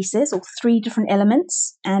 different pieces or 3 different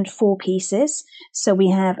elements and 4 pieces. So we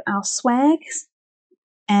have our swags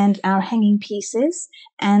and our hanging pieces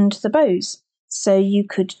and the bows. So you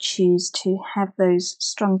could choose to have those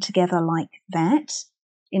strung together like that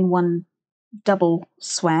in one double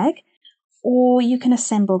swag, or you can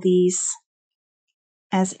assemble these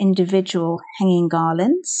as individual hanging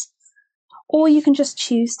garlands, or you can just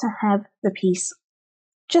choose to have the piece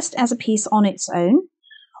just as a piece on its own,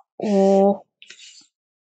 or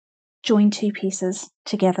join 2 pieces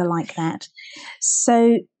together like that.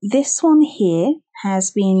 So this one here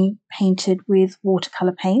has been painted with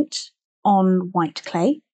watercolour paint on white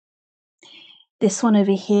clay. This one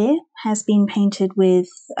over here has been painted with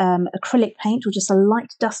acrylic paint, or just a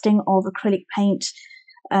light dusting of acrylic paint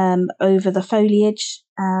over the foliage.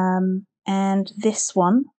 And this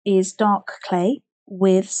one is dark clay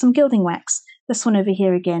with some gilding wax. This one over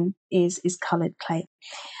here again is coloured clay.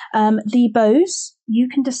 The bows, you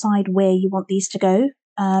can decide where you want these to go.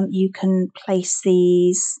 You can place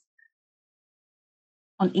these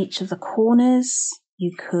on each of the corners.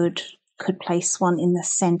 You could place one in the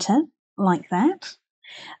centre like that.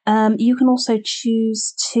 You can also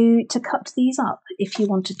choose to cut these up if you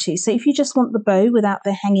wanted to. So if you just want the bow without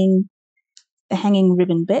the hanging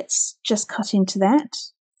ribbon bits, just cut into that.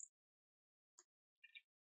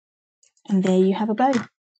 And there you have a bow.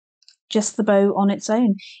 Just the bow on its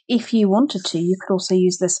own. If you wanted to, you could also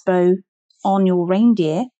use this bow on your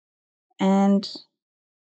reindeer and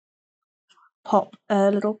pop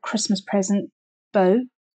a little Christmas present bow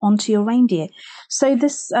onto your reindeer. So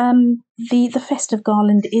this the festive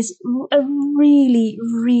garland is a really,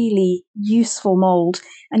 really useful mould,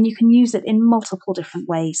 and you can use it in multiple different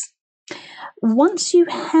ways. Once you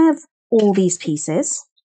have all these pieces,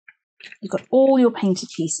 you've got all your painted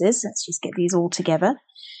pieces, let's just get these all together.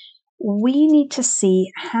 We need to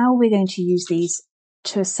see how we're going to use these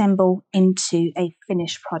to assemble into a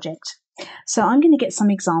finished project. So I'm going to get some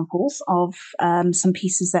examples of some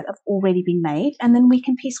pieces that have already been made, and then we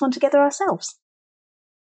can piece one together ourselves.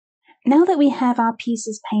 Now that we have our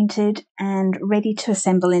pieces painted and ready to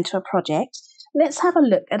assemble into a project, let's have a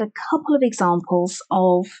look at a couple of examples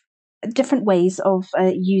of different ways of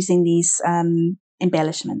using these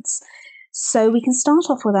embellishments. So we can start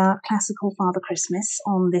off with our classical Father Christmas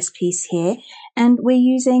on this piece here, and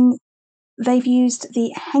they've used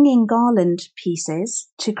the hanging garland pieces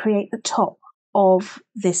to create the top of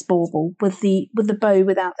this bauble with the bow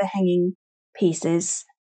without the hanging pieces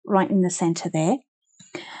right in the centre there.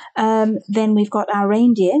 Then we've got our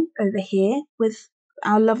reindeer over here with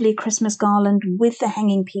our lovely Christmas garland with the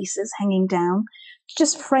hanging pieces hanging down,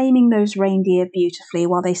 just framing those reindeer beautifully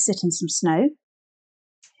while they sit in some snow.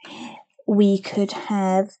 We could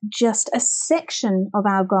have just a section of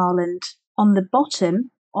our garland on the bottom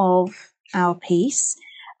of our piece,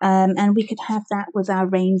 and we could have that with our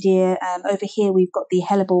reindeer. Over here we've got the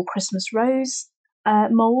Hellebore Christmas Rose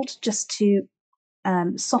mould just to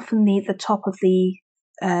soften the top of the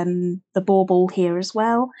bauble here as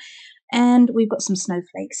well. And we've got some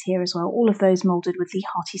snowflakes here as well, all of those moulded with the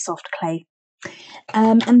Hearty Soft clay.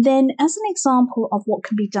 And then as an example of what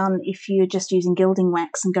can be done if you're just using gilding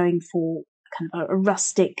wax and going for kind of a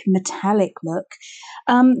rustic metallic look,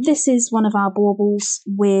 this is one of our baubles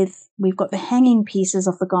we've got the hanging pieces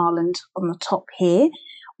of the garland on the top here.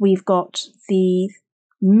 We've got the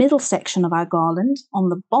middle section of our garland on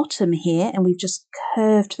the bottom here, and we've just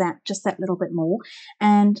curved that just that little bit more,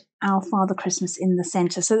 and our Father Christmas in the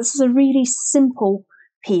centre. So this is a really simple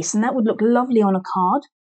piece, and that would look lovely on a card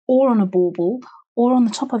or on a bauble or on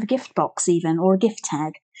the top of a gift box even, or a gift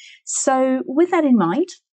tag. So with that in mind,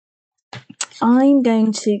 I'm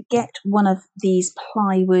going to get one of these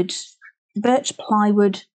birch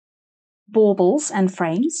plywood baubles and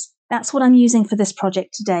frames. That's what I'm using for this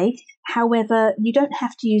project today. However, you don't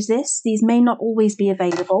have to use this. These may not always be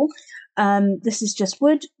available. This is just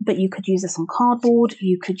wood, but you could use this on cardboard,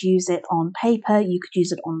 you could use it on paper, you could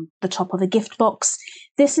use it on the top of a gift box.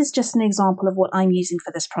 This is just an example of what I'm using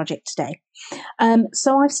for this project today.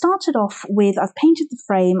 So I've started off with, I've painted the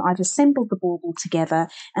frame, I've assembled the bauble together,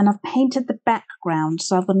 and I've painted the background.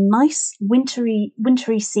 So I've got a nice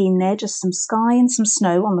wintry scene there, just some sky and some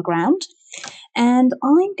snow on the ground. And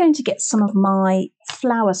I'm going to get some of my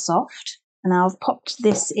Flower Soft, and I've popped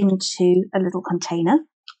this into a little container.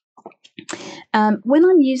 When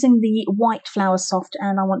I'm using the white Flower Soft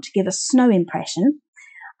and I want to give a snow impression,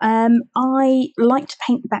 I like to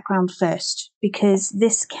paint the background first, because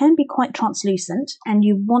this can be quite translucent and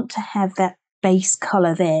you want to have that base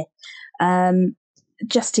colour there,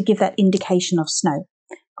 just to give that indication of snow.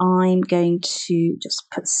 I'm going to just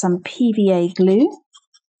put some PVA glue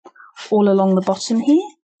all along the bottom here,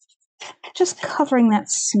 just covering that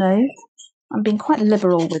snow. I'm being quite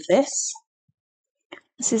liberal with this.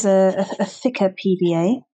 This is a thicker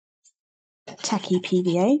PVA, tacky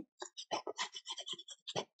PVA.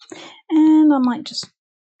 And I might just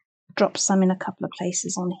drop some in a couple of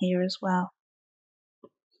places on here as well,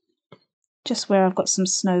 just where I've got some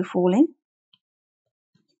snow falling.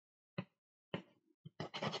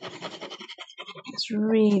 Just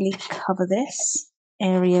really cover this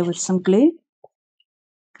area with some glue.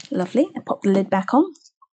 Lovely. And pop the lid back on.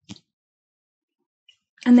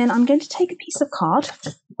 And then I'm going to take a piece of card,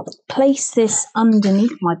 place this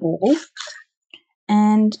underneath my bauble,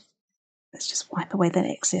 and let's just wipe away that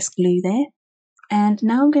excess glue there. And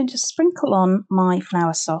now I'm going to sprinkle on my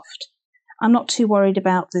Flower Soft. I'm not too worried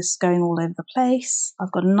about this going all over the place.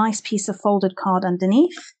 I've got a nice piece of folded card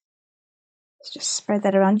underneath. Let's just spread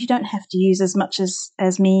that around. You don't have to use as much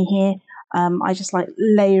as me here. I just like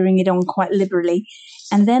layering it on quite liberally.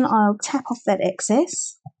 And then I'll tap off that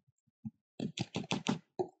excess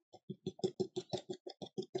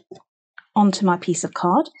onto my piece of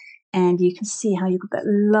card. And you can see how you've got that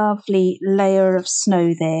lovely layer of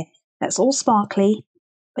snow there. That's all sparkly,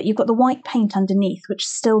 but you've got the white paint underneath, which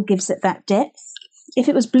still gives it that depth. If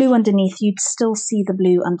it was blue underneath, you'd still see the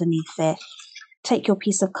blue underneath there. Take your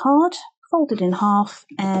piece of card, fold it in half,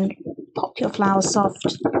 and pop your Flower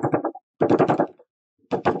Soft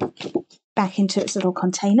back into its little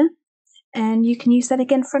container. And you can use that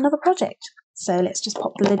again for another project. So let's just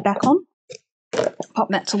pop the lid back on, pop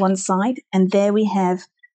that to one side, and there we have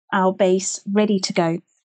our base ready to go.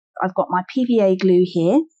 I've got my PVA glue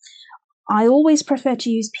here. I always prefer to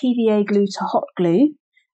use PVA glue to hot glue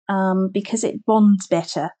because it bonds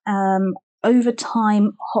better. Over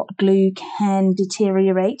time, hot glue can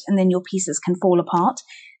deteriorate and then your pieces can fall apart.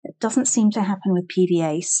 It doesn't seem to happen with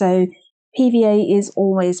PVA, so PVA is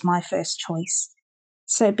always my first choice.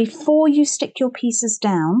 So before you stick your pieces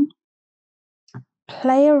down,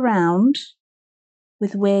 play around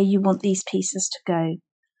with where you want these pieces to go.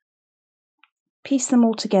 Piece them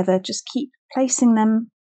all together, just keep placing them,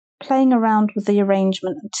 playing around with the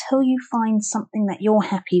arrangement until you find something that you're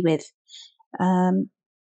happy with.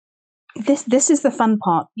 This is the fun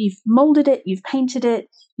part. You've molded it, you've painted it,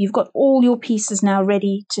 you've got all your pieces now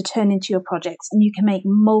ready to turn into your projects, and you can make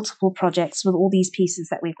multiple projects with all these pieces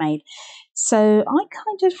that we've made. So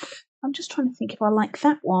I'm just trying to think if I like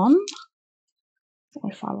that one or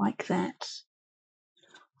if I like that.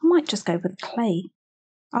 I might just go with clay.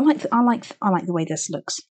 I like the way this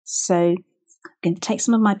looks. So I'm going to take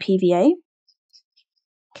some of my PVA,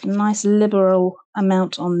 a nice liberal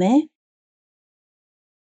amount on there.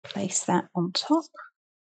 Place that on top.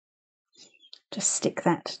 Just stick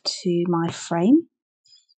that to my frame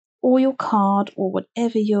or your card or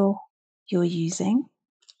whatever you're using.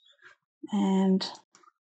 And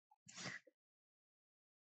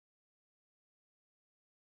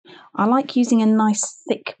I like using a nice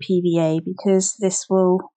thick PVA because this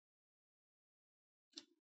will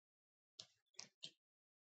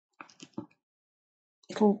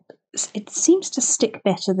it seems to stick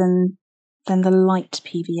better than the light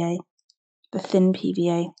PVA, the thin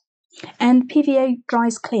PVA. And PVA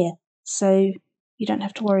dries clear, so you don't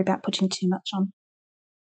have to worry about putting too much on.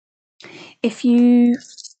 If you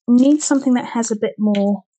need something that has a bit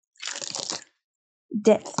more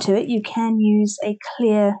depth to it, you can use a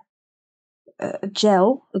clear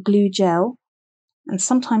gel, a glue gel, and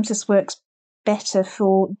sometimes this works better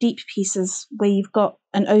for deep pieces where you've got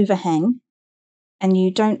an overhang and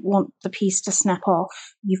you don't want the piece to snap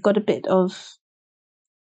off. You've got a bit of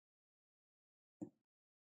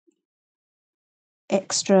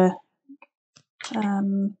extra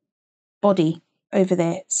body over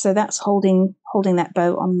there, so that's holding that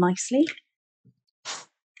bow on nicely.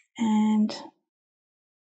 And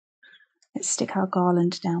let's stick our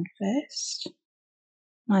garland down first.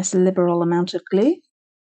 Nice liberal amount of glue.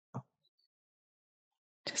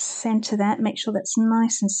 Just center that, make sure that's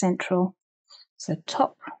nice and central. So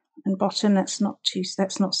top and bottom, that's not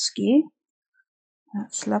skew.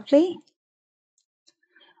 That's lovely.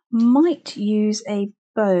 Might use a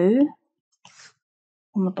bow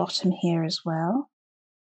on the bottom here as well.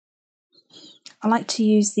 I like to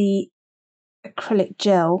use the acrylic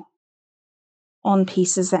gel on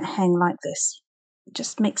pieces that hang like this. It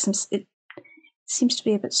just makes them, it seems to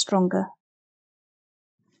be a bit stronger.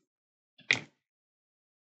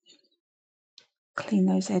 Clean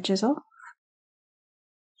those edges off.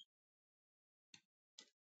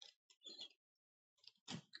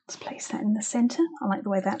 Let's place that in the centre. I like the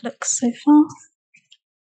way that looks so far.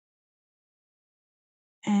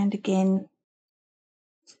 And again,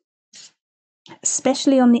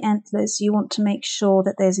 especially on the antlers, you want to make sure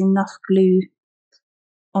that there's enough glue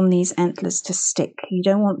on these antlers to stick. You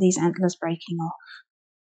don't want these antlers breaking off.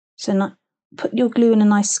 So put your glue in a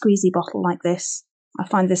nice squeezy bottle like this. I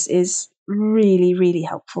find this is really, really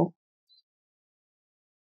helpful.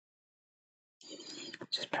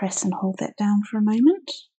 Just press and hold that down for a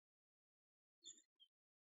moment.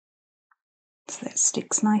 So that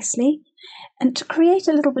sticks nicely. And to create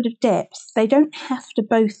a little bit of depth, they don't have to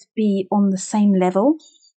both be on the same level.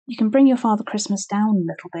 You can bring your Father Christmas down a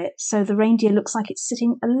little bit so the reindeer looks like it's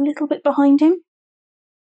sitting a little bit behind him.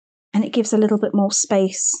 And it gives a little bit more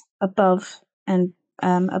space above and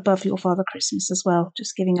above your Father Christmas as well,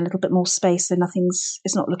 just giving a little bit more space so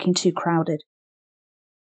it's not looking too crowded.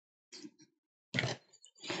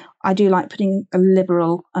 I do like putting a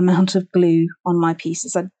liberal amount of glue on my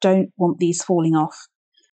pieces. I don't want these falling off.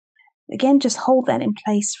 Again, just hold that in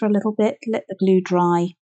place for a little bit, let the glue dry.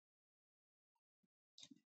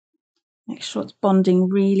 Make sure it's bonding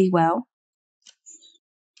really well.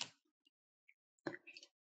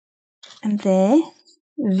 And there,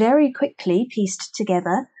 very quickly pieced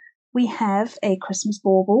together, we have a Christmas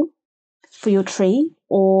bauble for your tree,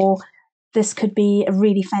 or this could be a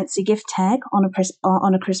really fancy gift tag on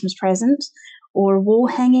a Christmas present, or a wall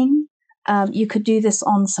hanging. You could do this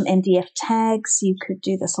on some MDF tags. You could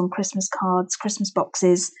do this on Christmas cards, Christmas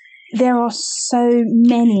boxes. There are so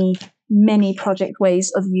many, many project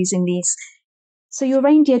ways of using these. So your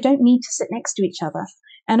reindeer don't need to sit next to each other.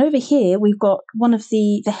 And over here, we've got one of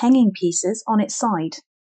the hanging pieces on its side,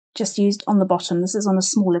 just used on the bottom. This is on a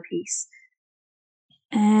smaller piece.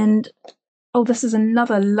 And oh, this is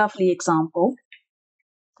another lovely example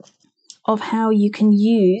of how you can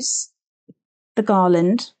use the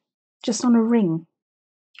garland just on a ring.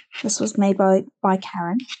 This was made by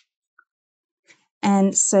Karen.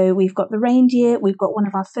 And so we've got the reindeer, we've got one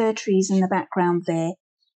of our fir trees in the background there,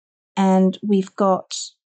 and we've got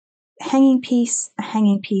a hanging piece,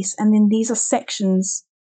 and then these are sections.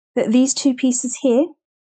 These two pieces here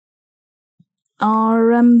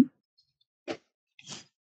are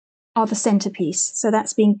the centerpiece. So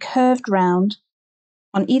that's being curved round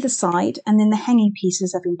on either side, and then the hanging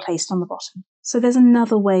pieces have been placed on the bottom. So there's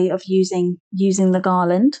another way of using the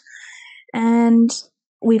garland. And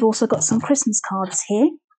we've also got some Christmas cards here.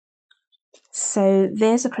 So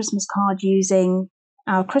there's a Christmas card using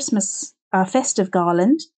our festive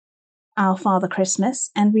garland, our Father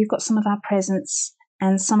Christmas, and we've got some of our presents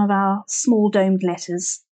and some of our small domed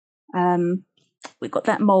letters. We've got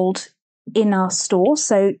that mould in our store,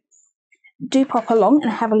 so do pop along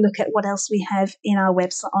and have a look at what else we have in our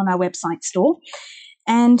website store.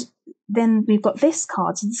 And then we've got this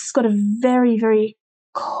card. So this has got a very, very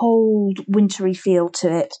cold, wintry feel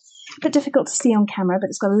to it. A bit difficult to see on camera, but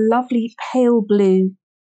it's got a lovely pale blue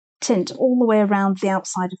tint all the way around the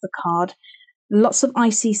outside of the card. Lots of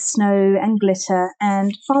icy snow and glitter,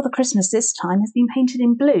 and Father Christmas this time has been painted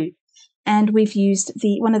in blue. And we've used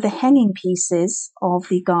one of the hanging pieces of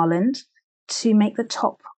the garland to make the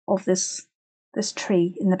top of this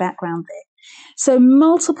tree in the background there. So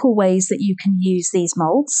multiple ways that you can use these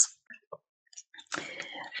moulds.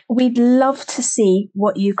 We'd love to see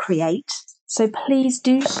what you create. So please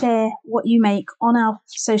do share what you make on our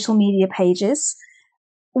social media pages.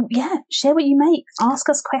 Yeah, share what you make. Ask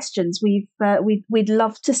us questions. We'd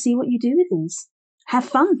love to see what you do with these. Have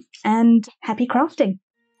fun and happy crafting.